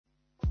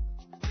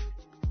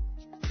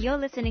You're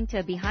listening to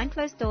a Behind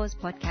Closed Doors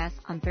podcast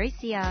on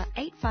 3CR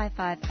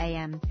 855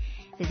 AM.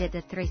 Visit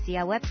the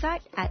 3CR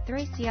website at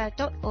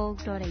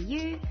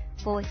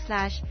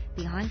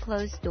 3cr.org.au/Behind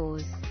Closed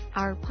Doors.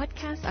 Our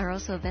podcasts are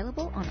also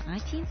available on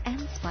iTunes and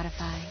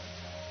Spotify.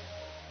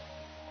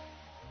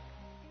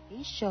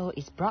 This show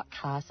is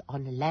broadcast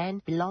on the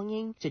land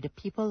belonging to the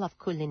people of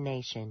Kulin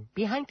Nation.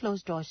 Behind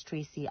Closed Doors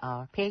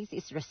 3CR pays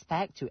its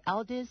respect to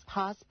elders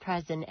past,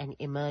 present and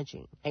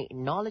emerging, and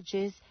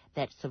acknowledges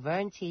that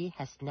sovereignty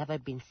has never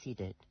been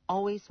ceded,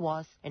 always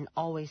was and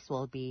always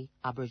will be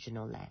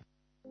Aboriginal land.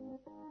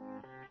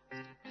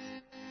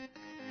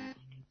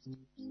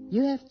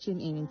 You have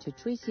tuned in to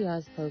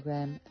 3CR's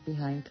program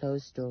Behind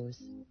Closed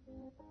Doors.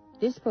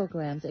 This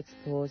program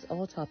explores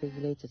all topics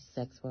related to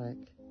sex work.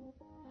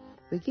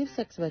 We give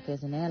sex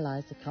workers and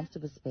allies a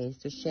comfortable space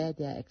to share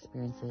their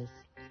experiences.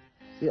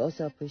 We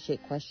also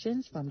appreciate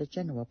questions from the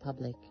general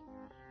public.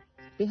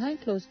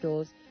 Behind Closed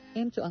Doors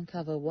aim to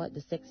uncover what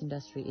the sex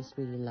industry is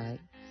really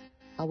like.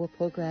 Our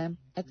program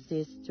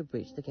exists to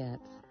bridge the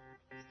gaps.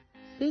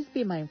 Please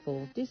be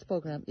mindful, this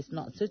program is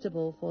not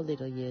suitable for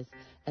little ears,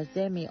 as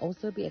there may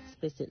also be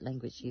explicit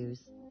language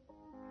use.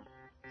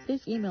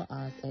 Please email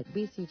us at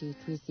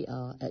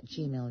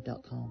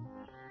bcd3cr@gmail.com.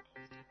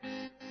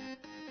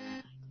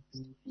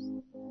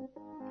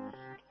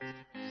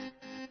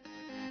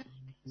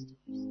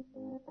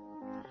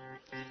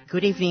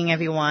 Good evening,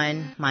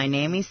 everyone. My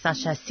name is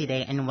Sasha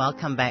Side, and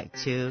welcome back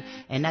to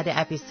another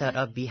episode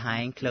of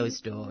Behind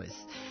Closed Doors.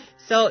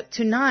 So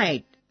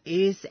tonight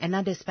is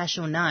another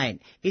special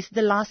night. It's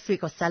the last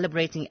week of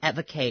celebrating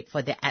Advocate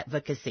for the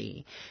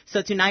advocacy.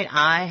 So tonight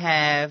I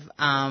have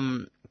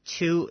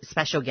two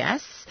special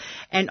guests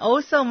and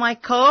also my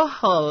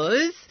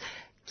co-host,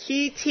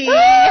 Kitty.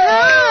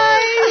 Hi.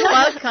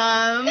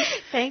 Welcome.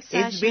 Thanks,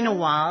 Sasha. It's been a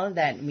while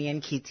that me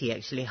and Kitty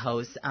actually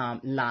host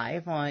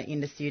live in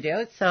the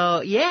studio.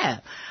 So, yeah.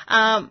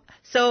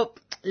 So,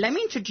 let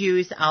me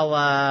introduce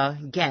our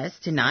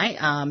guest tonight.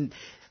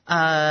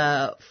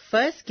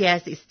 First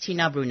guest is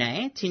Tina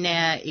Brunei.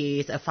 Tina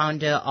is a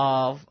founder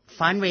of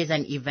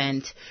fundraising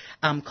event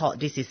called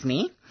This Is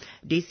Me.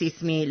 This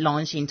Is Me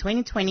launched in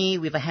 2020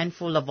 with a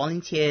handful of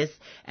volunteers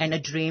and a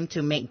dream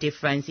to make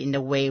difference in the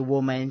way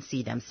women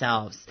see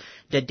themselves.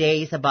 The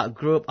day is about a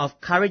group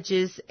of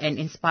courageous and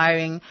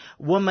inspiring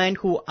women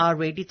who are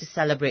ready to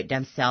celebrate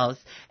themselves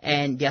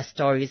and their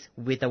stories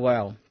with the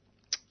world.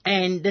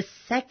 And the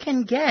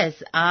second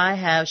guest, I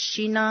have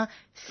Sheena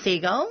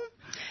Segal.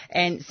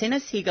 And Sheena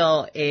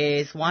Segal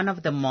is one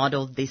of the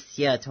models this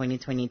year,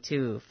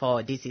 2022,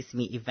 for This Is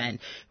Me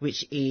event,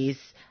 which is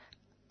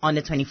on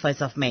the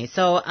 21st of May.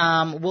 So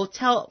we'll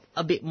tell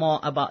a bit more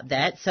about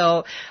that.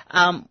 So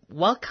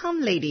welcome,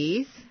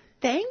 ladies.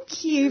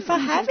 Thank you for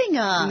having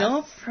us.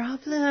 No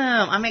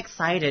problem. I'm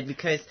excited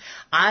because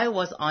I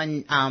was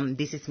on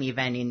This Is Me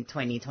event in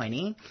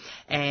 2020,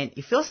 and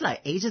it feels like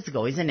ages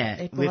ago, isn't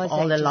it? It With was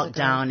all the ages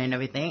lockdown ago. and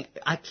everything.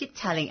 I keep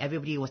telling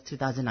everybody it was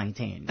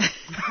 2019.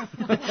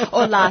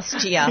 Or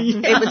last year.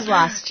 It was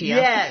last year.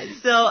 Yeah.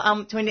 So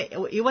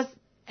it was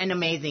an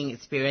amazing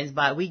experience,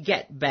 but we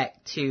get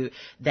back to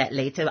that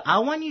later. I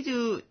want you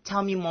to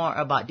tell me more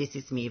about This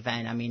Is Me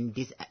event. I mean,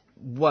 this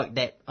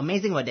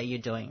amazing work that you're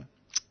doing.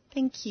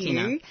 Thank you.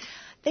 Tina.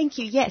 Thank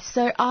you. Yes.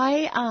 So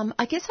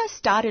I guess I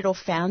started or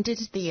founded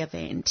the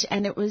event,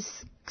 and it was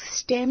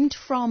stemmed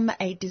from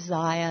a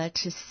desire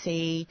to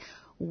see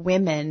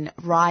women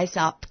rise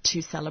up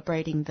to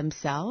celebrating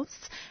themselves.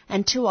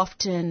 And too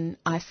often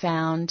I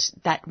found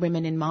that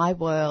women in my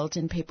world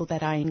and people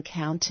that I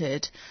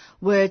encountered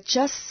were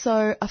just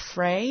so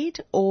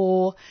afraid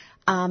or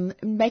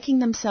making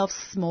themselves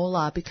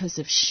smaller because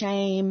of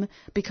shame,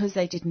 because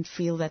they didn't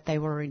feel that they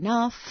were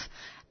enough.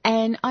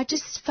 And I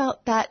just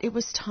felt that it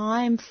was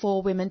time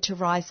for women to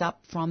rise up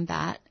from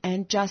that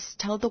and just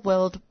tell the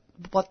world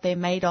what they're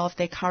made of,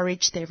 their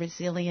courage, their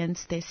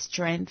resilience, their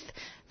strength,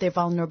 their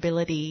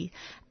vulnerability,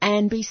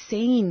 and be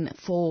seen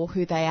for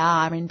who they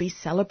are and be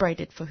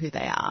celebrated for who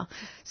they are.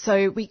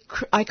 So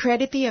I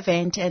created the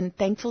event and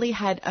thankfully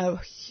had a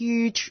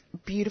huge,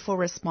 beautiful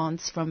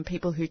response from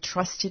people who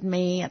trusted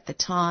me at the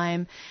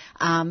time,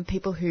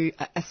 people who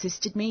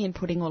assisted me in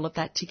putting all of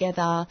that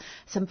together.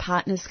 Some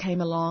partners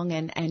came along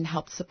and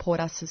helped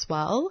support us as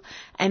well.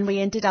 And we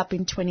ended up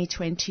in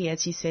 2020,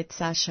 as you said,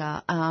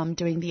 Sasha,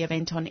 doing the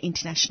event on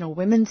International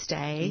Women's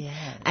Day.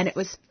 Yes. And it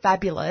was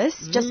fabulous,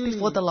 just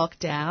before the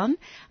lockdown.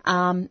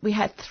 We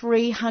had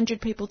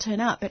 300 people turn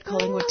up at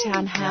Collingwood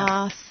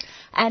Townhouse.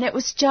 And it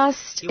was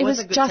just, It was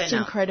a good just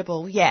turnout.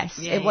 incredible. Yes,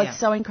 it was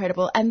so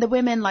incredible. And the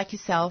women like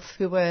yourself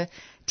who were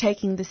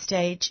taking the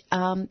stage,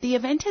 the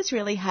event has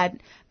really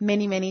had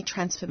many, many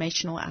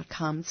transformational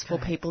outcomes for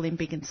people in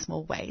big and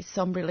small ways.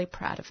 So I'm really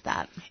proud of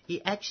that.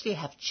 It actually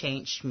have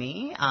changed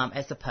me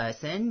as a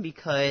person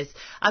because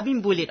I've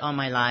been bullied all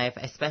my life,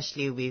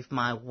 especially with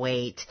my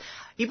weight.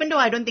 Even though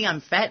I don't think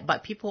I'm fat,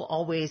 but people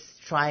always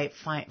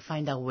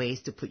find out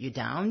ways to put you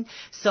down.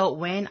 So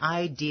when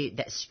I did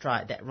that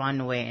strut, that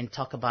runway and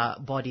talk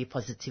about body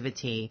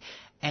positivity,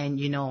 And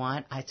you know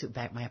what? I took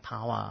back my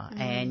power.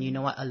 And you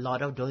know what? A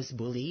lot of those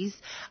bullies,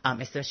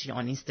 especially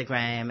on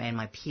Instagram and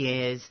my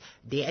peers,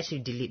 they actually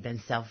delete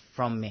themselves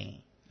from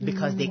me.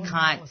 Because they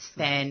can't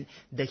stand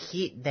the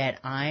heat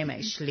that I'm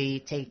actually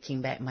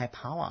taking back my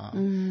power.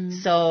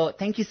 So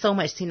thank you so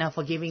much, Tina,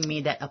 for giving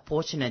me that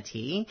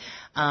opportunity.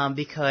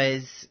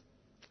 Because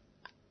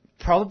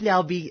probably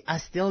I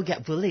still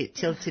get bullied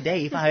till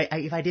today if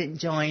I didn't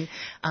join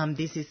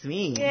This Is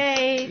Me.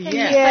 Yay!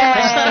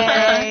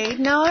 Yay!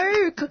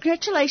 No,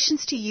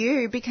 congratulations to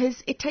you,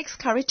 because it takes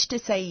courage to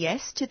say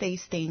yes to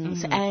these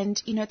things. And,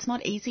 you know, it's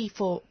not easy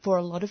for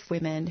a lot of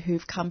women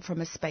who've come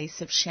from a space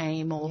of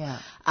shame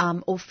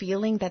or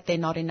feeling that they're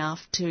not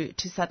enough to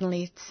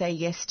suddenly say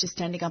yes to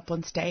standing up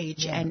on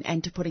stage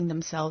and to putting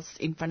themselves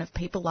in front of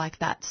people like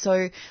that.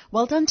 So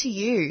well done to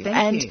you.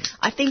 Thank you.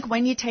 I think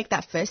when you take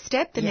that first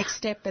step, the next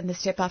step and the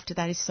step after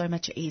that is so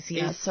much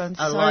easier. It's so I'm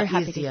a so lot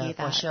happy easier, to hear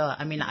that. For sure.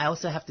 I mean, I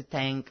also have to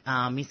thank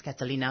Miss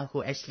Catalina,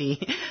 who actually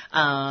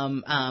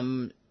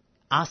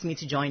asked me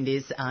to join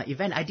this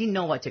event. I didn't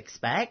know what to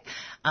expect.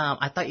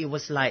 I thought it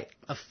was like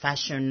a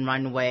fashion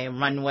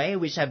runway,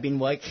 which I've been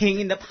working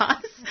in the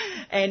past.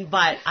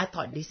 But I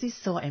thought this is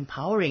so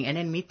empowering. And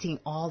then meeting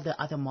all the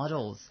other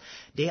models,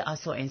 they are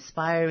so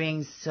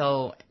inspiring.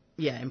 So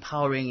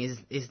empowering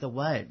is the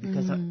word,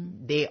 because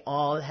they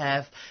all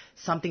have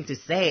something to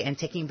say and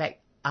taking back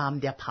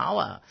their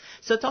power.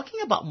 So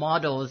talking about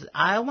models,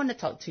 I want to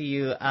talk to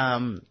you,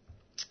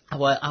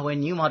 our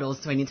new models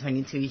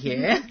 2022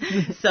 here.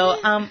 So,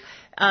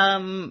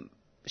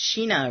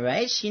 Sheena,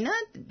 right? Sheena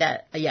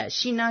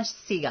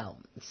Seagal.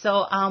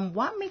 So,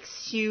 what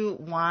makes you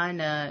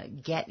wanna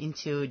get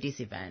into this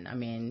event? I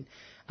mean,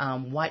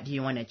 what do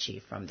you want to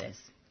achieve from this?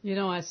 You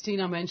know, as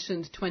Tina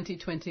mentioned,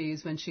 2020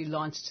 is when she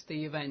launched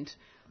the event.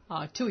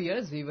 2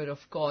 years we were,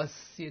 of course,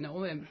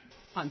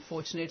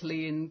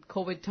 unfortunately in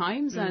COVID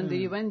times, and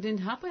the event didn't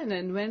happen.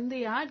 And when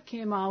the ad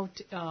came out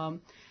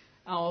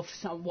of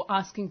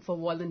asking for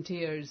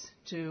volunteers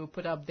to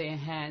put up their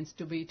hands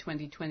to be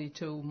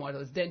 2022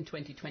 models, then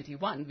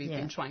 2021, we've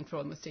been trying for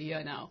almost a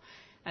year now,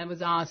 and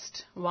was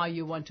asked why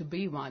you want to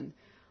be one.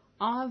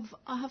 I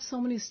have so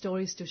many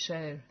stories to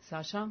share,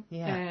 Sasha.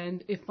 Yeah.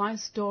 And if my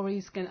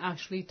stories can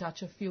actually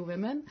touch a few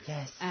women,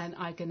 and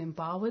I can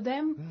empower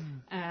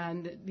them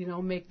and,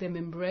 make them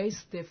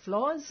embrace their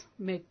flaws,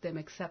 make them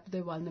accept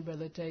their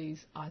vulnerabilities,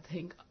 I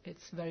think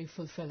it's very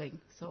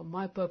fulfilling. So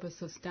my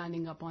purpose of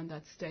standing up on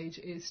that stage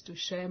is to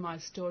share my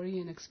story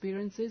and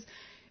experiences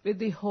with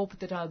the hope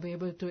that I'll be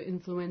able to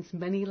influence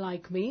many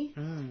like me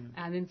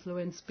and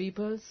influence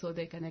people so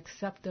they can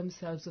accept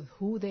themselves of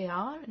who they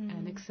are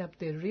and accept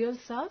their real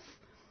self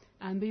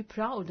and be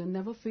proud and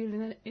never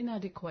feel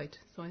inadequate.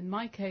 So in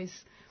my case,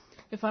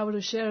 if I were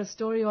to share a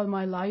story all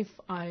my life,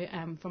 I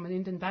am from an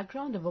Indian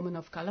background, a woman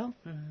of color.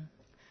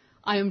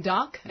 I am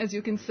dark, as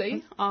you can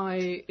see.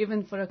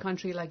 Even for a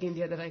country like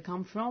India that I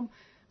come from,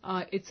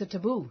 it's a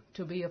taboo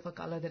to be of a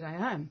color that I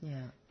am.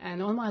 Yeah.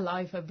 And all my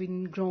life I've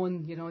been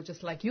grown,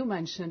 just like you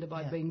mentioned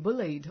about being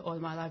bullied, all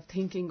my life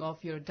thinking of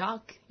you're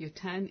dark, you're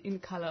tan in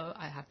color.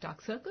 I have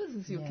dark circles,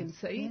 as you can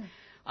see. Yeah.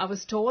 I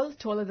was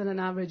taller than an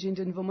average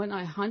Indian woman.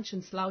 I hunch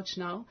and slouch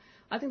now.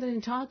 I think the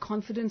entire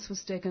confidence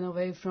was taken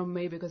away from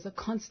me because I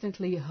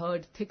constantly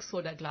heard thick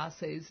soda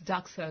glasses,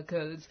 dark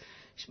circles,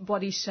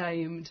 body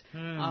shamed.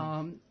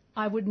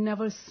 I would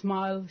never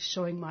smile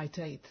showing my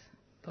teeth.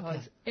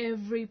 Because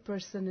every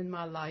person in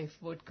my life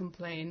would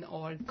complain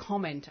or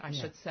comment, I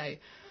should say,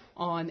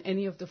 on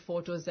any of the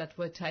photos that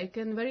were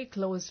taken. Very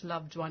close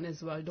loved one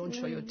as well. Don't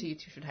show your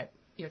teeth. You should have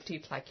your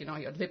teeth like,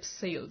 your lips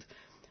sealed.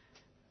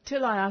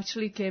 Till I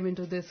actually came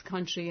into this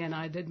country and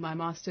I did my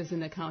master's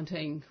in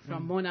accounting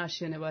from Monash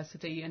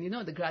University. And,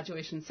 the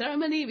graduation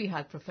ceremony, we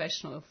had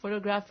professional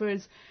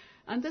photographers.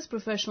 And this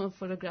professional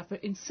photographer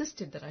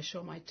insisted that I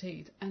show my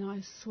teeth. And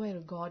I swear to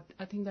God,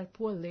 I think that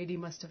poor lady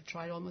must have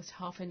tried almost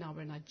half an hour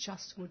and I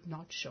just would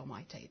not show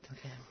my teeth.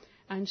 Okay.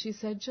 And she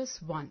said,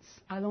 just once.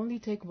 I'll only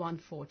take one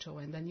photo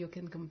and then you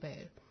can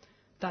compare.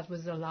 That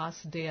was the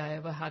last day I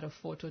ever had a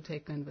photo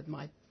taken with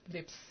my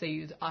lips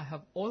sealed. I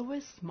have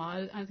always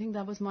smiled. I think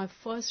that was my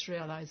first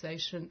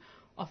realization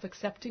of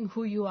accepting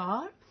who you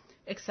are,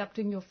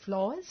 accepting your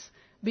flaws,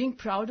 being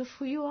proud of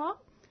who you are.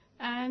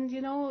 And,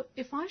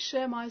 if I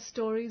share my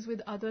stories with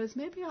others,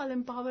 maybe I'll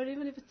empower,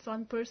 even if it's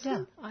one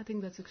person. Yeah. I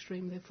think that's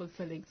extremely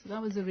fulfilling. So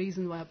that was the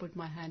reason why I put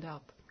my hand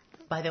up.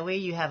 By the way,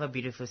 you have a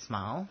beautiful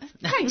smile.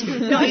 Thank you.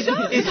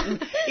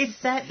 It's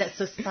sad that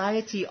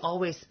society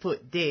always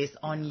put this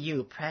on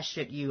you,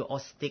 pressured you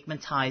or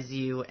stigmatize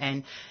you,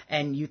 and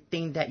you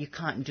think that you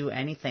can't do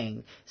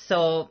anything.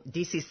 So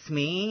This Is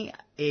Me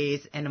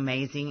is an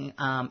amazing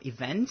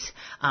event.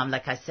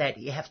 Like I said,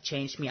 it have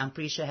changed me. I'm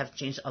pretty sure it have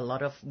changed a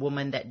lot of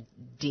women that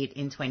did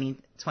in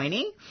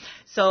 2020.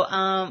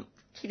 So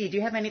Kitty, do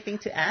you have anything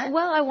to add?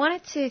 Well, I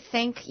wanted to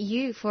thank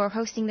you for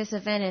hosting this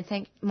event and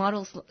thank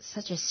models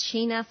such as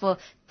Sheena for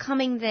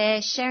coming there,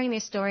 sharing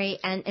their story,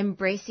 and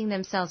embracing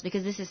themselves,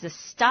 because this is the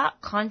stark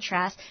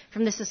contrast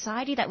from the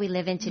society that we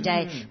live in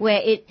today,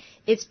 where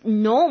it's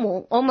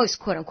normal, almost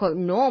quote-unquote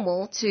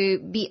normal, to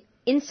be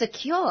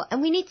insecure,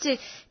 and we need to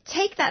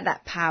take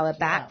that power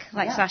back,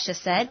 like Sasha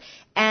said,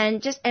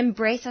 and just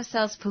embrace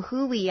ourselves for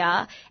who we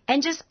are,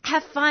 and just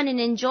have fun and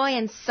enjoy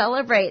and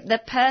celebrate the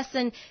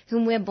person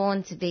whom we're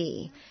born to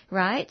be,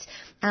 right?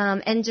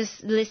 And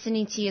just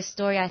listening to your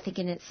story, I think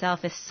in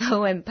itself is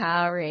so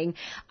empowering.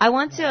 I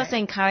want to also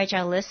encourage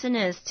our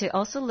listeners to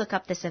also look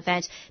up this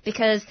event,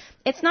 because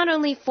it's not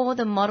only for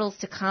the models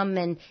to come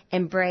and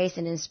embrace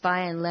and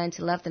inspire and learn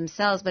to love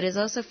themselves, but it's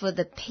also for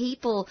the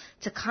people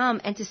to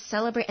come and to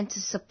celebrate and to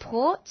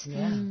support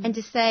and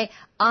to say,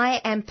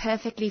 I am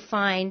perfectly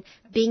fine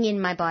being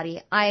in my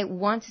body. I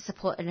want to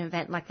support an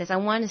event like this. I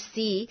want to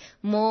see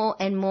more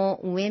and more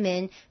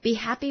women be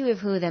happy with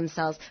who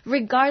themselves,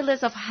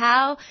 regardless of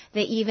how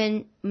they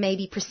even may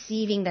be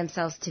perceiving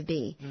themselves to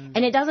be.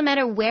 And it doesn't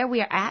matter where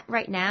we are at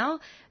right now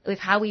with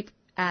how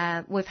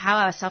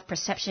our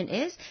self-perception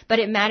is, but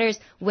it matters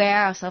where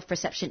our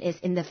self-perception is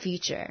in the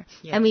future.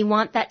 And we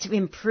want that to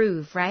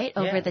improve, right,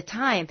 over the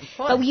time.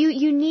 But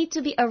you need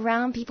to be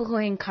around people who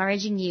are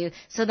encouraging you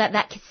so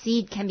that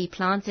seed can be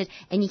planted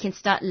and you can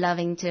start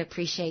loving to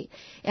appreciate,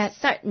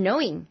 start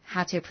knowing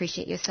how to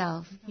appreciate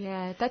yourself.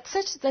 Yeah, that's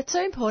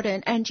so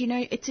important. And,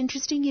 it's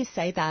interesting you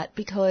say that,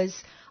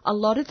 because a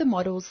lot of the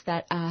models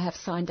that have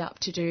signed up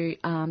to do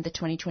the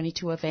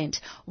 2022 event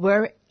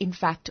were, in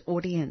fact,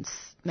 audience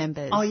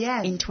members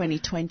in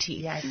 2020.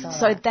 Yeah, I saw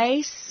so that.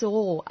 they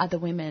saw other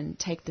women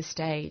take the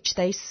stage.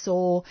 They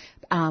saw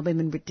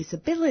women with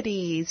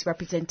disabilities,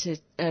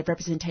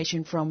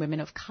 representation from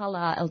women of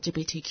colour,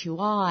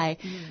 LGBTQI.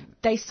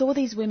 They saw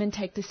these women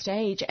take the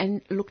stage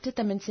and looked at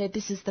them and said,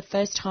 this is the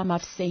first time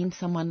I've seen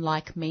someone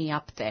like me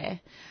up there.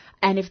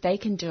 And if they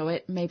can do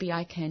it, maybe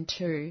I can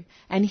too.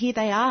 And here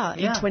they are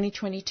in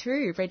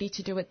 2022, ready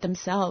to do it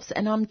themselves.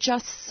 And I'm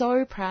just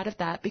so proud of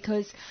that,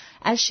 because,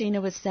 as Sheena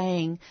was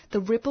saying, the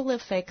ripple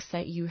effects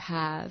that you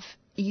have,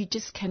 you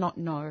just cannot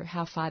know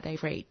how far they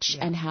reach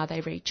and how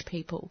they reach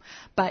people.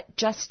 But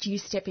just you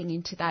stepping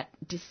into that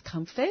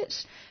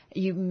discomfort,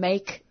 you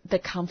make the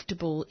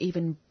comfortable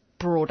even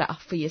broader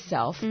for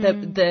yourself.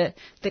 The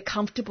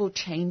comfortable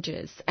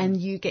changes, and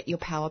you get your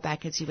power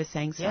back, as you were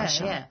saying,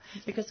 Sasha. Yeah.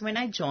 Because when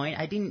I joined,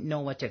 I didn't know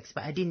what to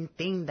expect. I didn't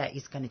think that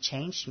it's going to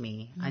change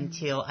me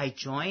until I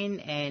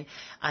joined, and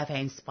I've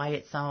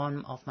inspired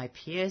some of my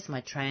peers,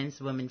 my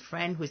trans women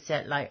friend, who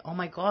said like, oh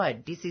my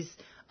God, this is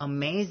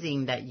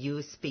amazing that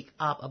you speak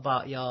up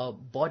about your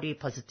body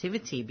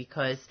positivity,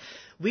 because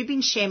we've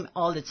been shamed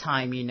all the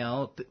time,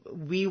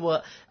 We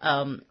were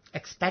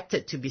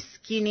expected to be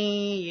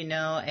skinny,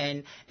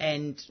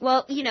 and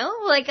well,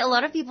 like a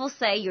lot of people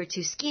say, you're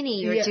too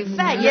skinny, you're too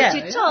fat,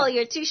 you're too tall,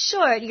 you're too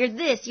short, you're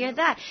this, you're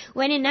that.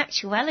 When in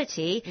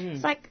actuality,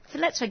 it's like,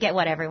 let's forget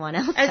what everyone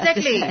else has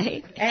to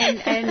say.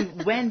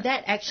 And when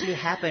that actually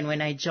happened,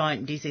 when I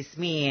joined This Is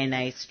Me and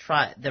I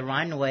strut the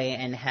runway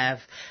and have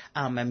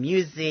my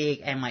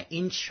music and my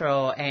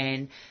intro,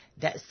 and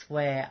that's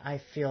where I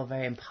feel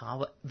very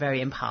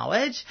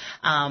empowered,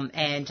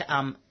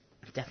 and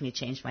definitely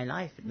changed my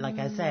life. Like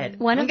I said,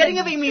 I'm getting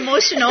a bit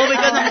emotional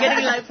because I'm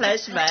getting like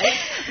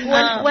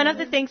flashbacks. One of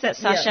the things that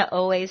Sasha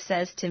always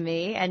says to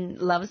me and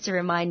loves to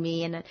remind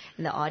me and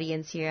the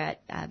audience here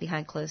at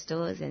Behind Closed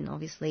Doors, and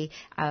obviously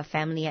our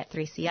family at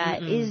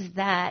 3CR, is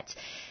that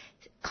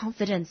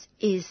confidence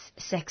is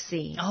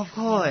sexy. Of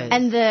course.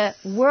 And the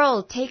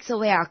world takes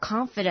away our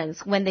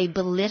confidence when they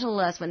belittle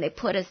us, when they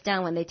put us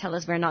down, when they tell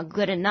us we're not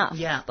good enough.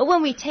 Yeah. But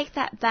when we take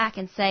that back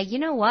and say, you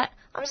know what?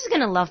 I'm just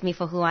going to love me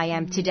for who I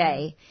am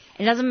today.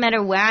 It doesn't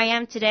matter where I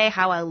am today,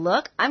 how I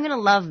look. I'm going to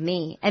love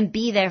me and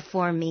be there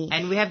for me.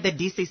 And we have the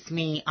This Is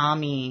Me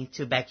army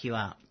to back you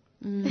up.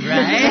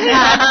 Right?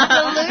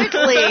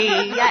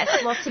 Absolutely.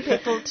 Yes, lots of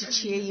people to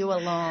cheer you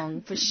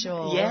along, for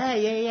sure.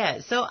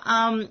 Yeah. So,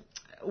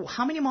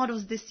 how many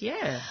models this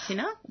year,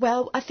 Tina?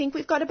 Well, I think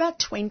we've got about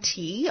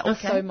 20 or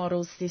so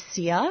models this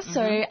year.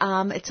 So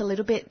it's a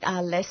little bit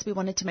less. We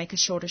wanted to make a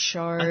shorter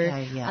show,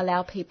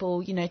 allow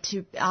people,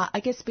 to, I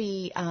guess,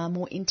 be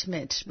more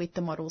intimate with the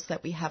models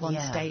that we have on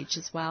stage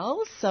as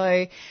well.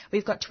 So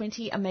we've got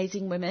 20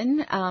 amazing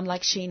women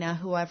like Sheena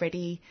who are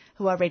ready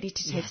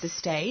to take the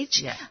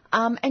stage. Yeah.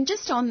 And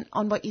just on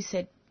what you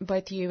said,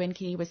 both you and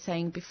Kitty were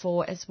saying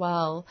before as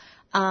well,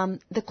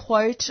 the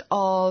quote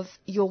of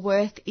your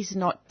worth is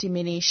not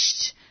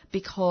diminished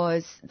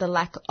because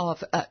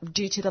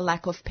due to the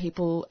lack of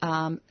people's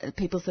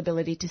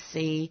ability to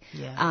see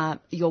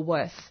your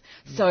worth.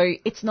 So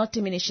it's not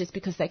diminished just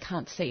because they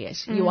can't see it.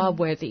 You are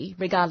worthy,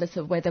 regardless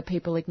of whether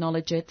people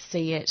acknowledge it,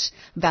 see it,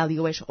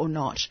 value it or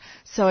not.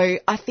 So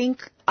I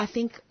think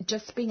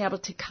just being able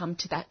to come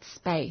to that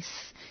space,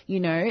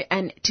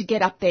 and to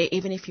get up there,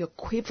 even if you're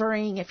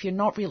quivering, if you're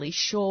not really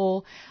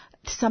sure,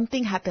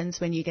 something happens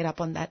when you get up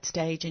on that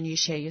stage and you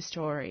share your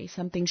story.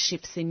 Something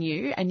shifts in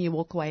you and you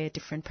walk away a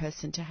different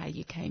person to how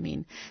you came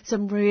in. So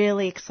I'm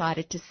really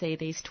excited to see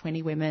these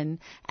 20 women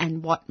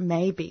and what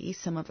may be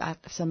some of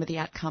the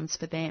outcomes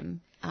for them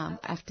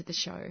after the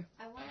show.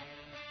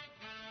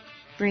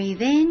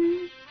 Breathe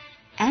in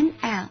and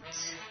out.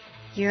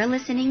 You're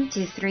listening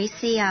to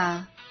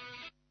 3CR.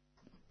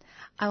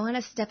 I want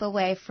to step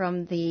away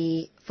from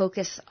the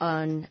focus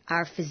on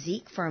our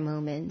physique for a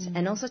moment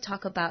and also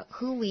talk about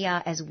who we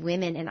are as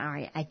women and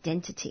our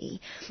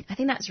identity. I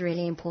think that's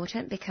really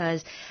important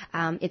because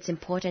it's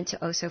important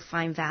to also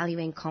find value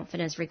and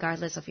confidence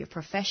regardless of your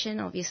profession.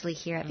 Obviously,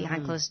 here at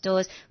Behind Closed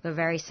Doors, we're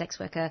very sex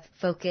worker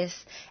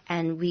focused,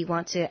 and we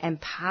want to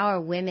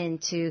empower women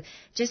to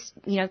just,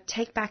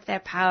 take back their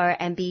power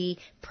and be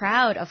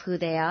proud of who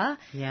they are.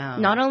 Yeah.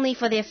 Not only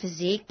for their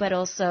physique, but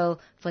also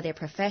for their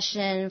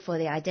profession, for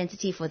their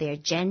identity, for their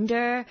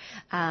gender,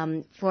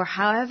 for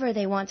however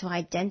they want to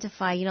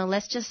identify.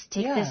 Let's just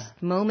take this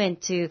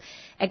moment to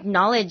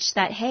acknowledge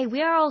that, hey,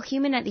 we are all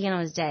human at the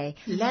end of the day.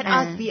 Let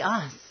us be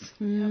us.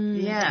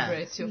 Yeah.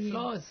 Embrace your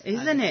flaws.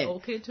 Isn't it? It's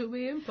okay to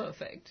be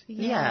imperfect.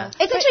 Yeah.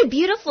 It's actually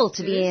beautiful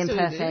to be It is.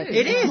 imperfect.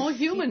 It is. It's more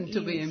human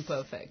to be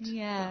imperfect.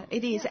 Yeah,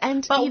 it is.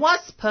 And But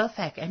what's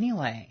perfect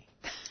anyway?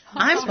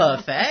 I'm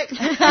perfect.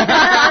 You're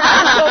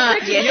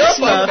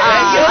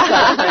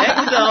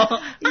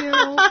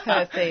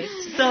perfect.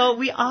 So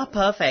we are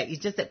perfect.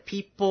 It's just that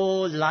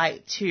people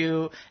like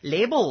to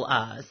label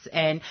us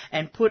and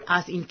put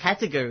us in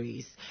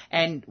categories.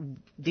 And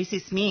This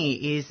Is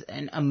Me is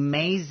an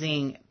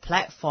amazing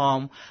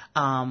platform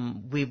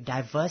with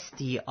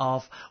diversity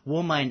of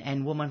women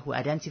and women who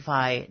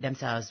identify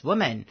themselves as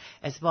women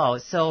as well.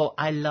 So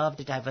I love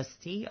the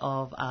diversity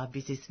of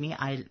This Is Me.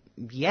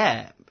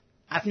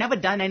 I've never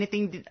done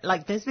anything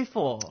like this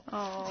before.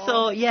 Aww.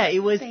 So it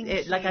was,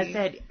 like I you.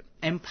 said,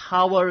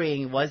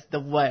 empowering was the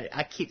word.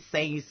 I keep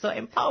saying it's so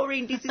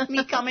empowering. This is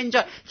me. Come and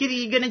join. Kitty,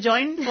 you going to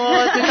join for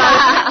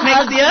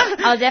next year?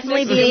 I'll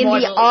definitely be in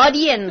the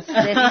audience this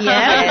year.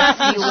 Yes,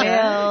 you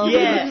will.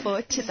 Yeah. Look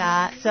forward to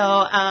that.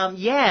 So,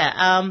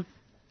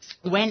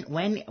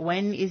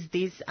 when is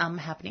this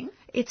happening?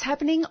 It's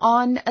happening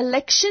on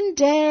Election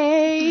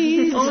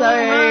Day. Oh, so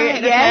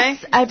right,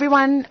 yes, okay.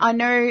 everyone, I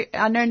know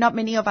not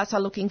many of us are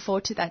looking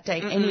forward to that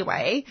day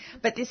anyway,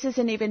 but this is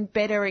an even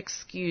better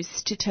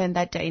excuse to turn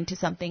that day into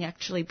something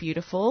actually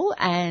beautiful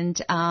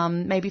and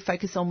maybe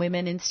focus on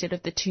women instead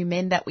of the two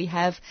men that we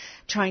have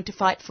trying to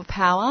fight for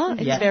power.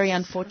 It's very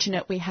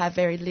unfortunate we have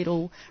very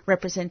little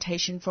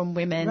representation from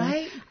women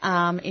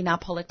in our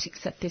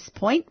politics at this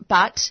point,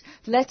 but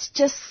let's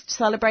just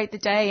celebrate the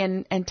day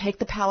and take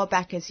the power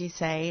back, as you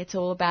say. It's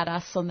all about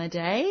us on the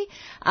day.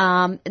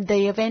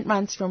 The event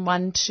runs from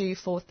 1 to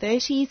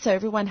 4:30, so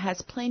everyone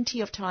has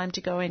plenty of time to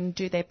go and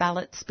do their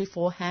ballots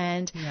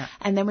beforehand. Yeah.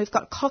 And then we've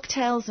got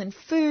cocktails and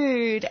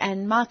food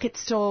and market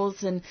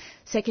stalls and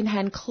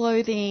second-hand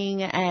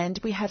clothing, and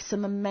we have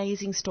some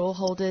amazing stall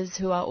holders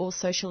who are all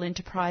social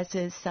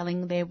enterprises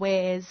selling their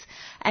wares.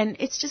 And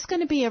it's just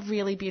going to be a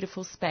really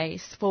beautiful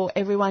space for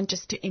everyone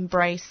just to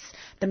embrace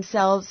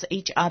themselves,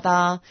 each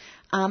other.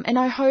 And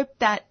I hope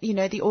that,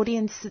 the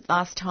audience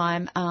last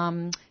time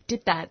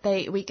did that.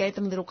 We gave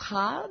them little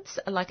cards,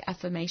 like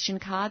affirmation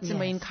cards, and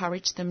we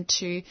encouraged them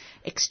to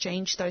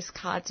exchange those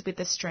cards with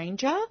a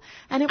stranger.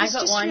 And it was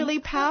just really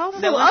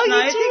powerful. That was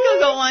nice. I think I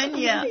got one,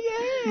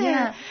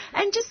 Yeah.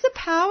 And just the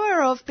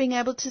power of being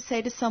able to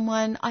say to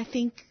someone, I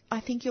think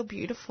you're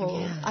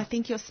beautiful. Yeah. I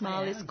think your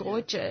smile is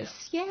gorgeous.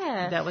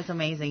 Yeah. That was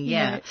amazing.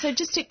 So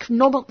just to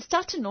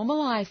start to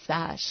normalize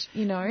that,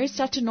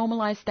 start to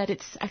normalize that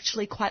it's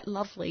actually quite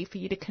lovely for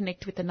you to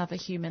connect with another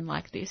human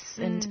like this.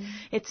 And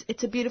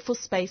it's a beautiful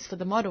space for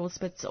the models,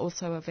 but it's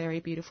also a very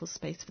beautiful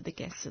space for the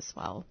guests as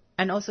well.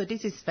 And also,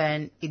 this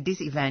event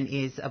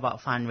is about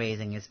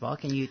fundraising as well.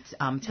 Can you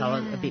tell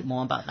us a bit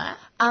more about that?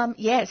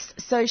 Yes.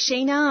 So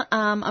Sheena,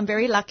 I'm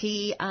very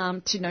lucky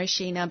to know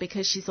Sheena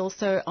because she's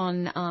also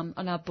on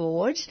our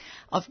board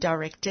of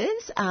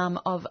directors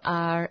of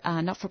our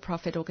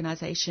not-for-profit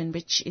organisation,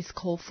 which is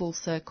called Full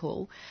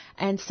Circle.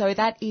 And so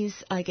that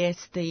is, I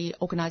guess, the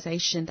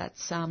organisation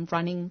that's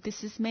running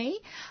This Is Me.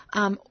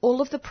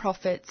 All of the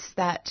profits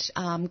that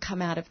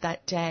come out of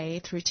that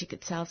day through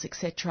ticket sales,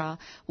 etc.,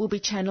 will be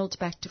channelled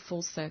back to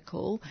Full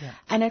Circle. Yeah.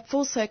 And at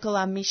Full Circle,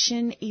 our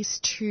mission is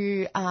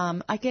to,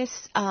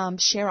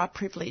 share our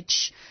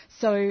privilege.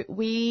 So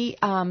we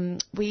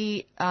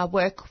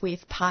work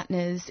with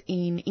partners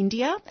in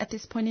India at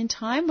this point in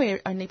time.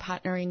 We're only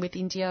partnering with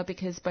India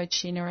because both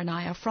Sheena and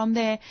I are from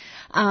there,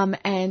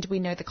 and we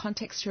know the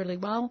context really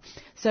well.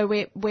 So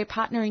we're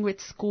partnering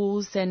with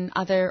schools and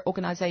other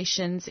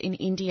organisations in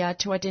India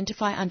to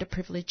identify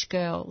underprivileged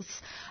girls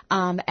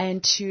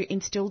and to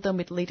instill them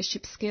with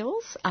leadership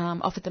skills,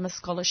 offer them a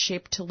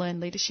scholarship to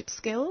learn leadership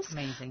skills,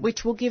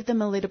 which will give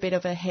them a little bit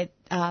of a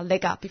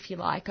leg up, if you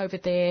like, over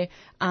their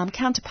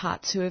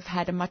counterparts who have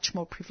had a much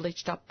more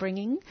privileged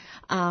upbringing,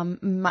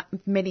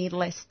 many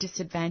less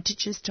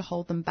disadvantages to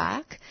hold them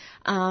back.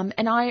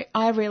 And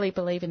I really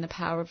believe in the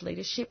power of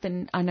leadership,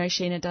 and I know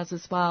Sheena does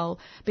as well,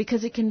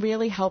 because it can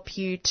really help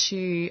you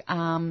to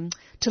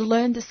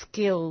learn the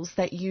skills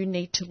that you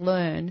need to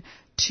learn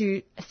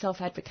to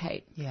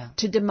self-advocate, Yeah.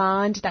 to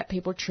demand that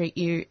people treat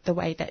you the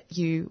way that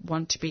you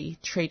want to be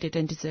treated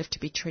and deserve to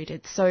be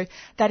treated. So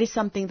that is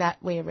something that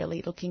we're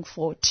really looking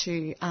forward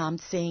to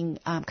seeing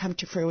come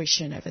to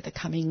fruition over the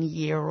coming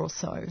year or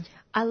so.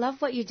 I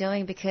love what you're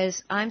doing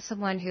because I'm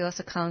someone who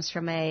also comes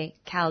from a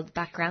CALD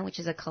background, which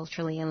is a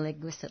culturally and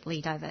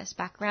linguistically diverse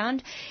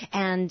background.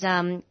 And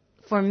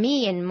for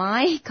me, in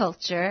my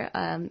culture,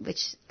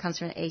 which comes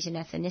from Asian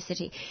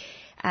ethnicity,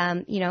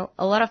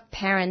 a lot of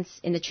parents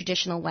in the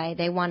traditional way,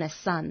 they want a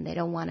son. They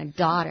don't want a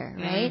daughter,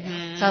 right?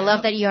 Mm-hmm. So I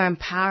love that you're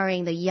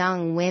empowering the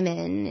young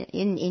women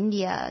in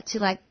India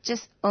to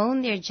just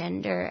own their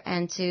gender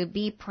and to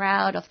be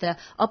proud of the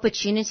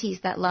opportunities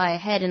that lie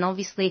ahead. And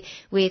obviously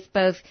with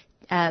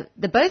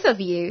the both of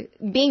you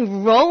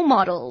being role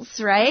models,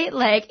 right?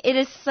 It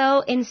is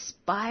so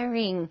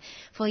inspiring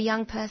for a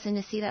young person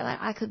to see that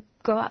I could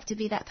grow up to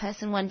be that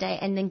person one day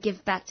and then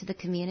give back to the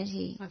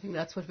community. I think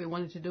that's what we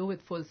wanted to do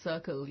with Full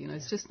Circle.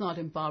 It's just not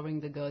empowering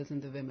the girls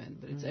and the women,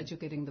 but it's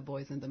educating the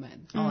boys and the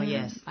men. Oh,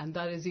 yes. And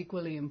that is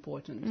equally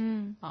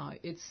important.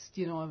 It's,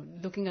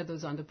 looking at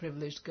those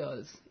underprivileged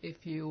girls,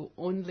 if you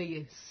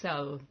only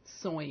sell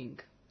sewing,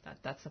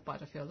 that's a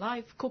part of your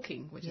life,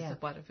 cooking, which is a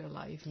part of your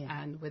life,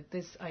 and with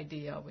this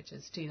idea, which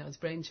is Tina's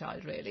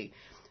brainchild really,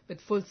 with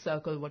Full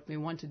Circle, what we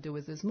want to do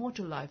is there's more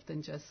to life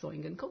than just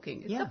sewing and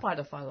cooking. It's a part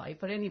of our life,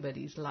 or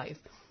anybody's life.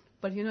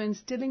 But,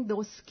 instilling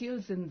those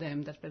skills in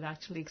them that will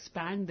actually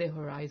expand their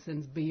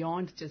horizons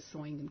beyond just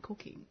sewing and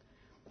cooking.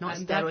 Not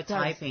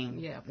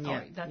stereotyping.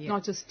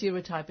 Not just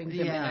stereotyping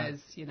women as,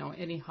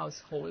 any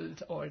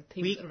household or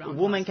things around.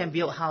 Women can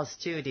build house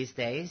too these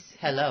days.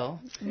 Hello.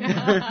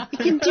 You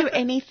can do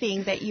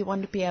anything that you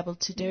want to be able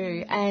to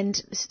do. And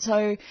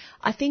so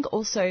I think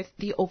also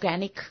the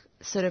organic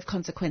sort of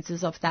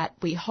consequences of that,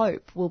 we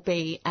hope, will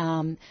be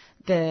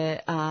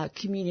the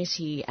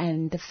community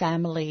and the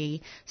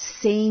family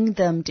seeing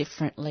them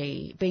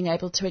differently, being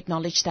able to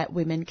acknowledge that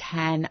women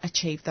can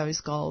achieve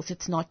those goals.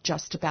 It's not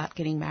just about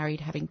getting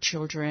married, having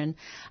children,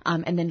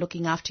 and then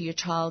looking after your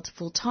child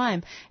full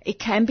time. It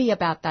can be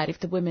about that if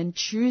the women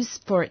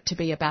choose for it to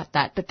be about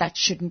that, but that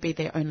shouldn't be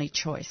their only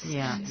choice.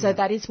 So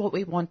that is what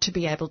we want to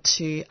be able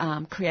to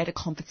create a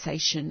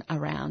conversation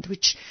around,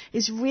 which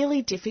is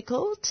really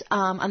difficult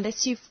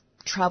unless you've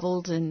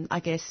travelled and I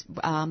guess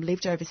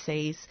lived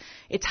overseas.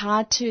 It's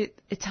hard to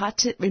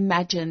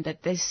imagine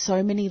that there's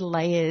so many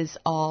layers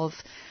of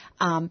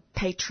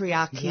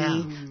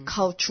patriarchy,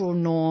 cultural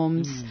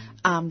norms,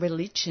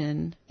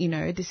 religion.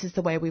 This is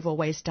the way we've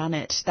always done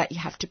it, that you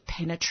have to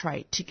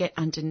penetrate to get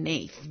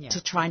underneath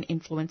to try and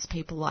influence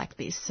people like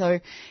this.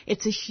 So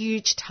it's a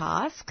huge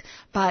task,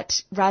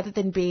 but rather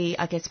than be,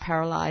 I guess,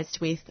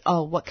 paralysed with,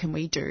 what can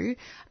we do?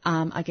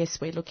 I guess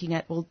we're looking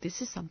at, well,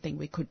 this is something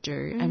we could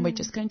do, and we're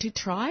just going to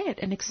try it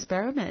and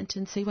experiment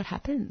and see what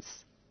happens.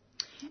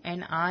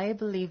 And I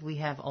believe we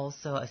have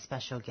also a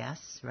special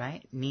guest,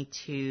 right?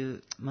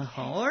 Neetu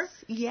Mahor.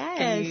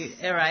 Yes.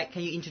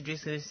 Can you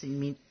introduce us,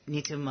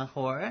 Neetu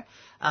Mahor,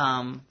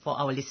 for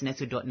our listeners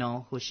who don't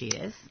know who she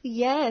is?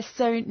 Yes.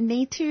 So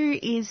Neetu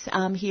is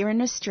here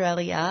in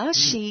Australia.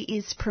 She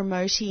is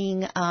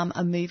promoting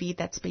a movie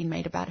that's been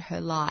made about her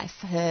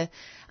life.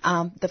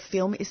 The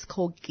film is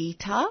called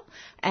Gita,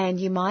 and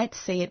you might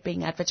see it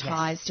being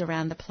advertised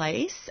around the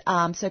place.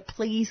 So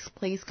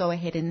please go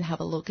ahead and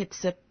have a look.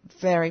 It's a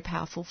very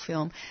powerful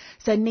film.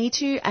 So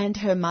Neetu and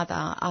her mother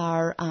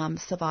are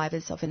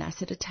survivors of an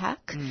acid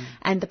attack,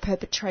 and the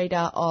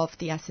perpetrator of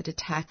the acid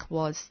attack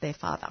was their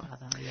father.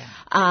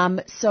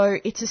 So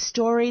it's a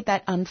story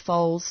that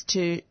unfolds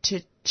to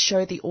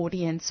show the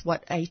audience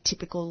what a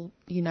typical,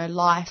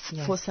 life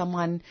for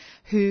someone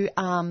who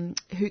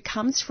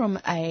comes from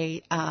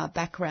a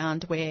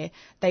background where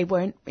they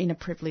weren't in a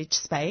privileged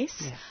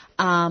space.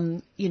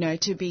 To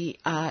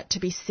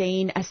be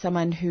seen as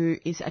someone who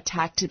is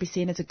attacked, to be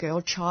seen as a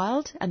girl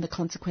child, and the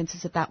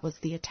consequences of that was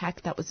the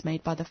attack that was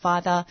made by the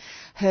father.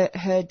 Her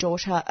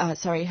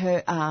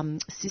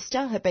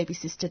sister, her baby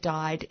sister,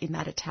 died in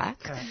that attack.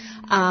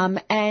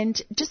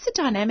 And just the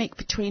dynamic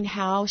between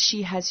how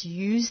she has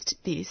used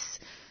this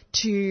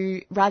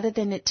to, rather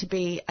than it to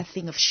be a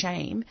thing of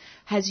shame,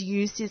 has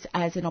used this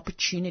as an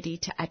opportunity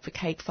to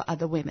advocate for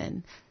other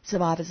women,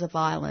 survivors of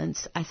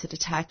violence, acid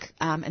attack,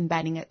 and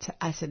banning it to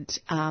acid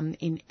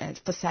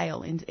for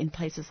sale in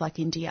places like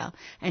India,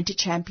 and to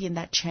champion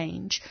that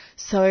change.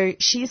 So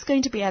she's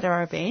going to be at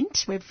our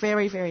event. We're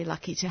very, very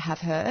lucky to have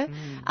her.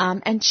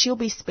 And she'll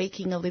be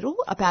speaking a little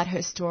about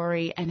her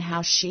story and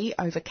how she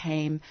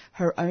overcame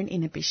her own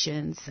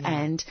inhibitions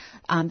and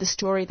the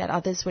story that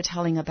others were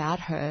telling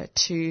about her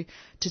to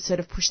sort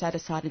of push that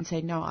aside and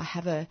say, no, I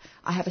have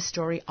a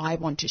story I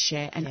want to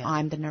share, and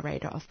I'm the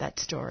narrator of that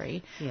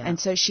story. And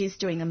so she's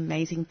doing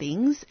amazing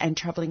things and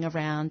travelling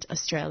around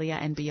Australia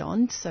and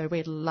beyond. So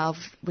we're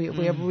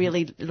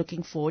really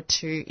looking forward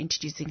to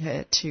introducing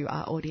her to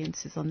our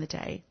audiences on the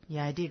day.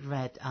 Yeah, I did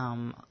read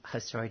her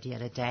story the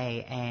other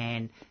day,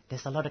 and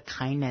there's a lot of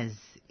kindness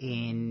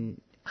in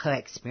her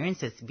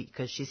experiences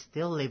because she's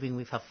still living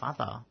with her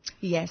father.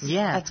 Yes,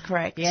 Yeah. that's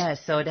correct. Yeah,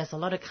 so there's a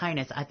lot of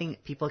kindness. I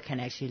think people can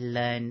actually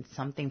learn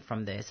something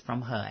from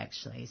her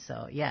actually.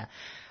 So, yeah.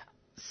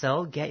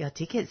 So get your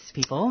tickets,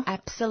 people.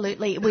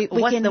 Absolutely. What's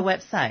the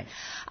website?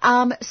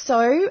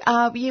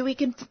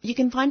 You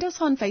can find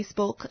us on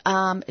Facebook.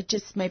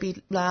 Just maybe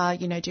do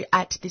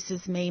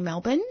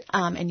 @ThisIsMeMelbourne,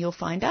 and you'll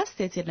find us.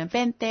 There's an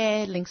event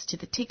there, links to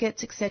the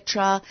tickets,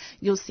 etc.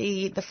 You'll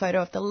see the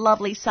photo of the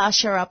lovely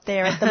Sasha up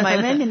there at the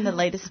moment in the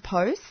latest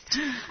post.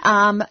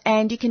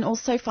 And you can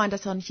also find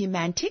us on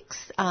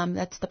Humantix.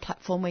 That's the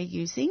platform we're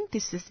using.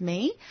 This is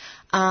me.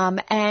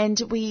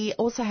 And we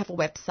also have a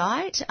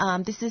website.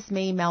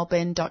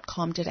 thisismemelbourne.com.au.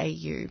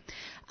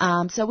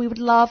 So we would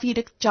love you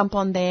to jump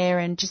on there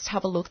and just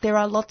have a look. There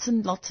are lots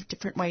and lots of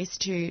different ways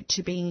to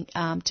be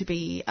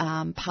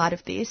part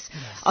of this.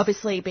 Yes.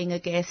 Obviously, being a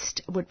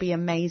guest would be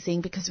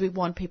amazing because we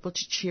want people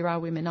to cheer our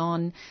women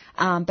on.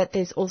 But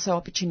there's also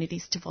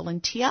opportunities to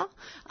volunteer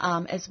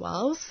as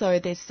well. So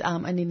there's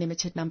only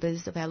limited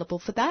numbers available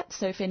for that.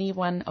 So if any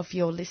one of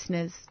your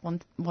listeners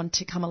want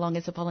to come along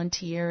as a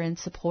volunteer and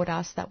support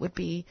us, that would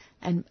be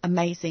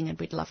amazing, and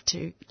we'd love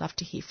to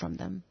hear from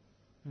them.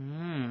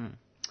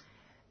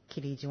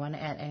 Kitty, do you want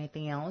to add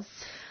anything else?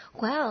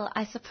 Well,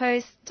 I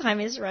suppose time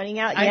is running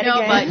out yet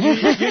again.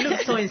 But you look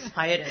so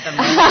inspired at the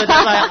moment, so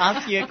that's why I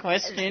asked you a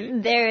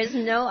question. There is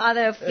no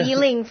other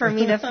feeling for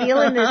me to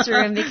feel in this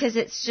room because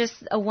it's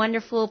just a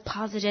wonderful,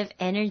 positive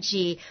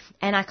energy,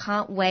 and I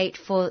can't wait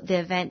for the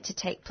event to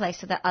take place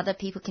so that other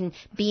people can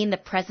be in the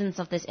presence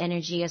of this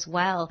energy as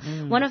well.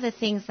 One of the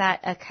things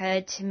that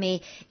occurred to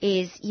me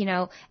is,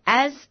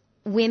 as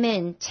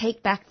women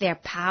take back their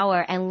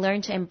power and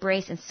learn to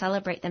embrace and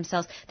celebrate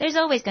themselves, there's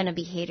always going to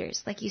be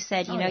haters. Like you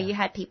said, you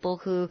had people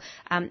who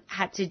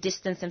had to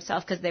distance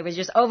themselves because they were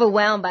just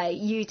overwhelmed by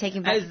you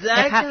taking back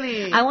their power.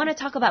 I want to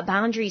talk about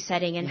boundary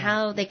setting and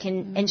how they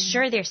can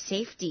ensure their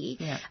safety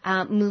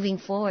moving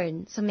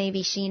forward. So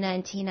maybe Sheena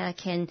and Tina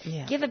can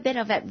give a bit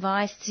of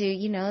advice to,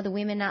 the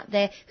women out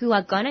there who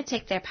are going to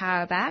take their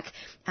power back,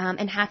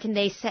 and how can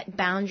they set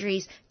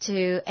boundaries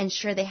to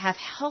ensure they have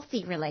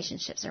healthy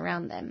relationships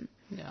around them.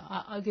 Yeah,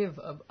 I'll give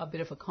a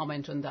bit of a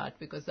comment on that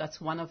because that's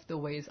one of the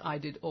ways I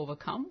did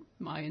overcome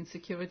my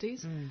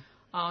insecurities.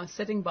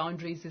 Setting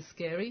boundaries is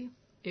scary.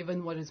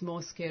 Even what is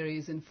more scary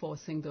is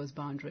enforcing those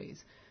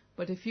boundaries.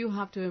 But if you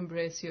have to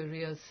embrace your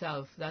real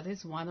self, that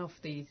is one of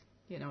the,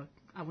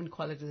 I wouldn't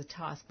call it as a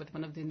task, but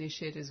one of the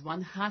initiatives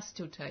one has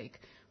to take,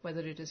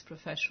 whether it is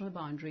professional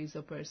boundaries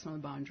or personal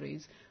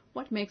boundaries.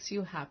 What makes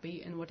you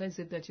happy and what is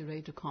it that you're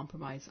ready to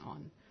compromise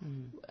on?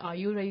 Are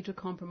you ready to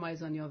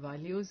compromise on your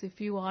values? If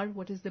you are,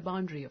 what is the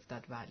boundary of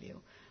that value?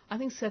 I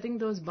think setting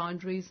those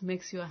boundaries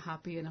makes you a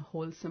happy and a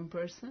wholesome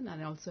person,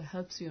 and also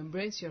helps you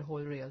embrace your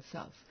whole real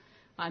self.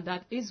 And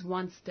that is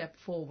one step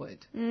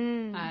forward.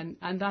 And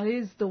that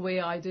is the way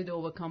I did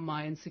overcome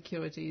my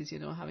insecurities,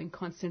 having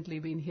constantly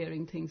been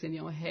hearing things in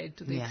your head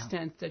to the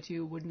extent that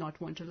you would not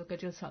want to look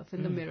at yourself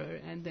in the mirror,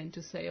 and then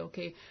to say,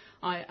 okay,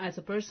 as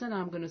a person,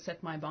 I'm going to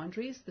set my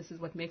boundaries. This is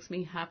what makes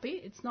me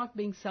happy. It's not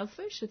being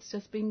selfish. It's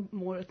just being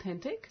more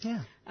authentic.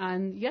 Yeah.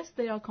 And yes,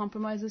 there are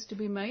compromises to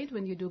be made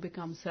when you do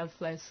become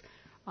selfless.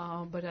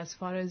 But as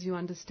far as you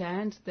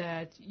understand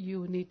that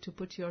you need to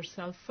put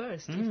yourself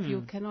first. If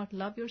you cannot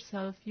love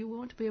yourself, you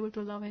won't be able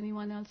to love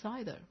anyone else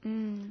either.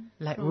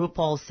 Like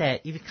RuPaul said,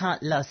 if you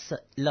can't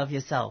love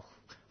yourself,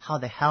 how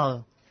the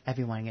hell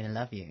everyone going to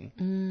love you?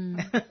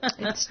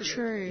 It's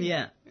true.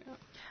 Yeah.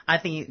 I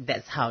think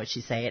that's how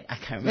she said it. I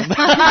can't remember.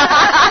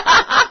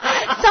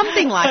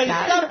 Something like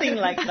that. Something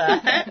like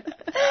that.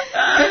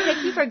 But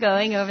thank you for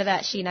going over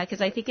that, Sheena,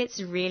 because I think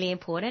it's really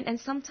important. And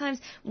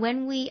sometimes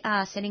when we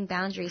are setting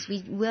boundaries,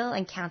 we will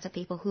encounter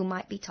people who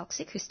might be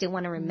toxic, who still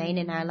want to remain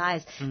in our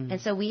lives.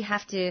 And so we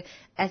have to,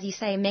 as you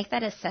say, make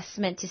that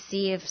assessment to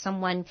see if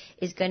someone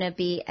is going to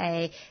be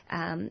a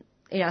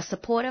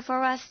supporter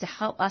for us to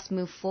help us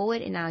move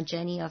forward in our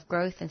journey of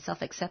growth and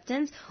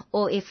self-acceptance,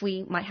 or if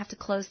we might have to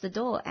close the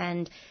door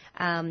and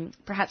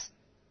perhaps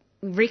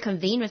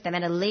reconvene with them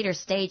at a later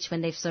stage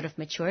when they've sort of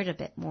matured a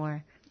bit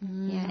more.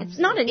 Yeah, it's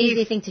not an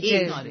easy thing to do.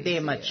 If they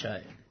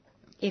mature.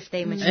 If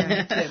they mature.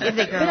 If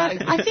they grow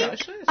up.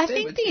 I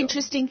think the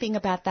interesting thing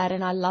about that,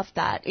 and I love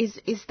that, is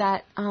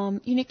that,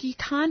 you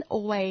can't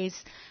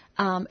always...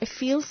 it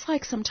feels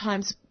like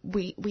sometimes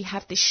we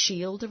have this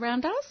shield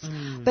around us,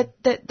 but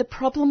the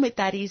problem with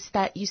that is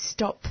that you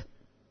stop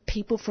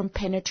people from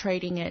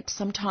penetrating it.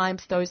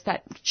 Sometimes those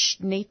that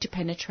need to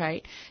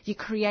penetrate, you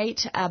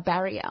create a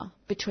barrier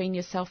between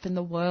yourself and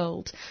the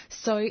world.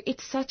 So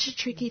it's such a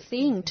tricky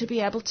thing to be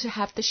able to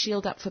have the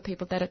shield up for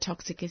people that are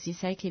toxic, as you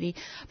say, Kitty,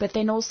 but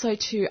then also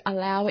to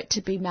allow it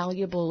to be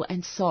malleable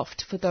and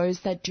soft for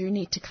those that do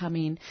need to come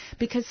in,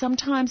 because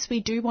sometimes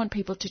we do want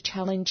people to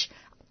challenge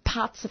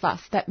parts of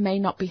us that may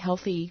not be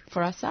healthy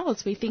for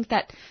ourselves. We think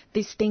that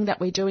this thing that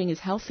we're doing is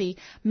healthy.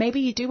 Maybe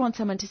you do want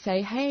someone to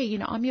say, hey, you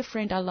know, I'm your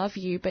friend, I love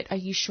you, but are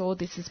you sure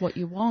this is what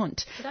you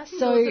want? But I think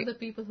those are the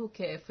people who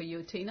care for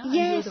you, Tina.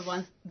 Yes.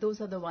 And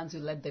those are the ones who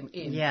let them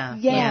in.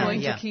 Yeah.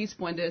 Going to Keith's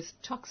point, there's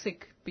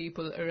toxic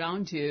people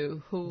around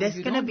you who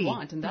you don't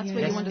want, and that's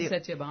where you want to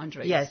set your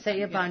boundaries. Yeah, set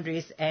your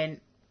boundaries, and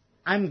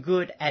I'm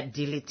good at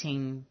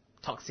deleting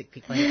toxic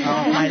people.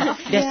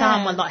 That's how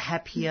I'm a lot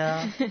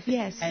happier.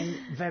 Yes.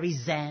 And very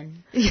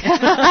zen.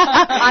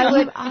 I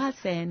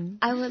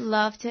would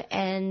love to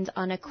end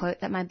on a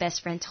quote that my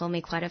best friend told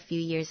me quite a few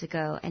years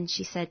ago, and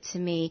she said to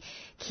me,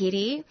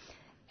 Kitty,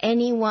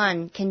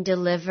 anyone can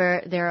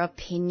deliver their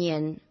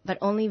opinion, but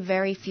only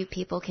very few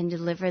people can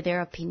deliver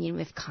their opinion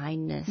with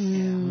kindness.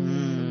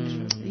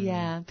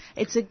 Yeah,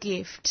 it's a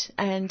gift.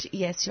 And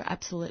yes, you're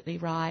absolutely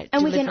right.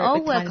 And we can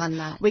all work on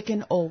that. We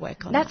can all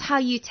work on that. That's how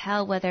you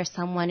tell whether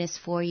someone is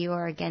for you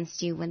or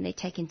against you, when they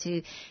take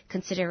into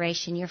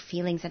consideration your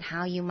feelings and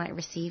how you might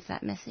receive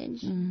that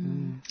message.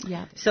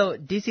 Yeah. So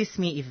This Is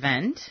Me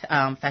event,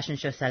 fashion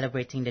show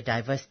celebrating the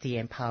diversity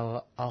and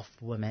power of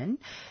women,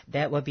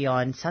 that will be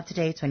on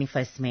Saturday,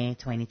 21st May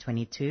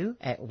 2022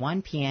 at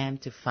 1 p.m.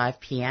 to 5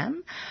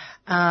 p.m.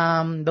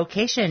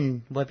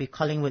 Location will be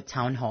Collingwood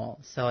Town Hall.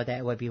 So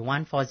that will be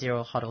 140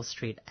 Hoddle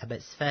Street,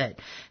 Abbotsford.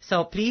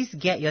 So please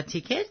get your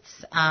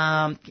tickets.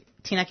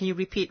 Tina, can you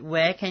repeat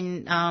where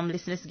can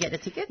listeners get the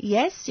tickets?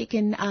 Yes, you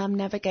can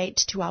navigate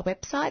to our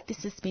website,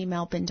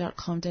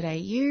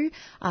 thisismemelbourne.com.au,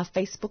 our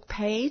Facebook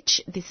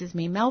page, This Is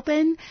Me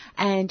Melbourne,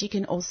 and you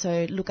can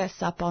also look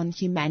us up on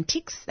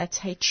Humantix, that's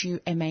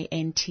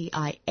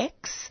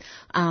Humantix,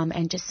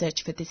 and just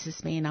search for This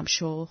Is Me and I'm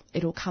sure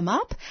it'll come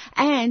up.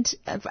 And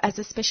as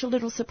a special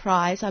little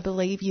surprise, I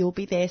believe you'll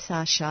be there,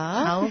 Sasha.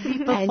 I'll be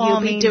performing. And you'll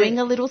be doing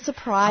a little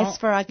surprise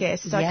for our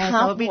guests. So yes, I can't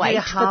I'll be wait doing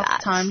a for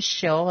that. halftime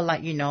show,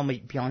 like, you know,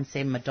 Beyonce,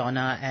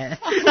 Madonna, and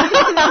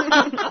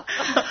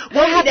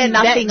we'll have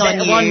nothing on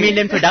you. 1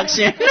 million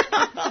production.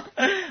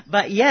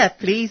 But yeah,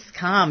 please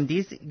come.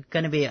 This is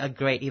going to be a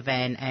great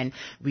event, and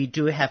we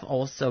do have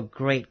also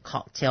great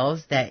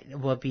cocktails that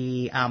will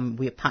be,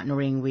 we're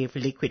partnering with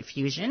Liquid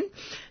Fusion.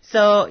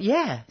 So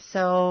yeah,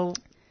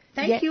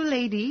 Thank you,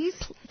 ladies.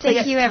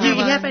 Thank you, everyone.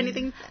 Do you have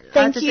anything?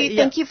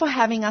 Thank you for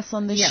having us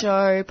on the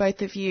show,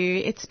 both of you.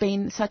 It's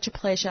been such a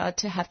pleasure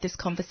to have this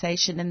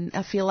conversation, and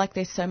I feel like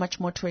there's so much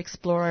more to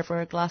explore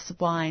over a glass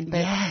of wine.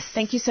 But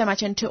thank you so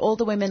much. And to all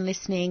the women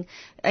listening,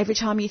 every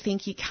time you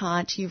think you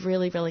can't, you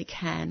really, really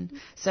can.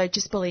 So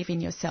just believe in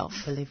yourself.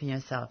 Believe in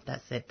yourself.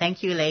 That's it.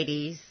 Thank you,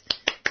 ladies.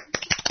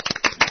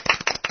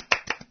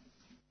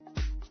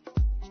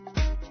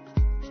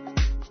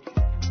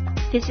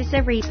 This is a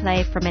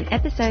replay from an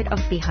episode of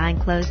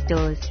Behind Closed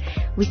Doors.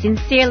 We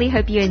sincerely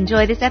hope you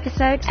enjoy this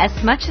episode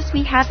as much as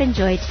we have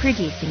enjoyed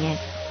producing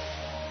it.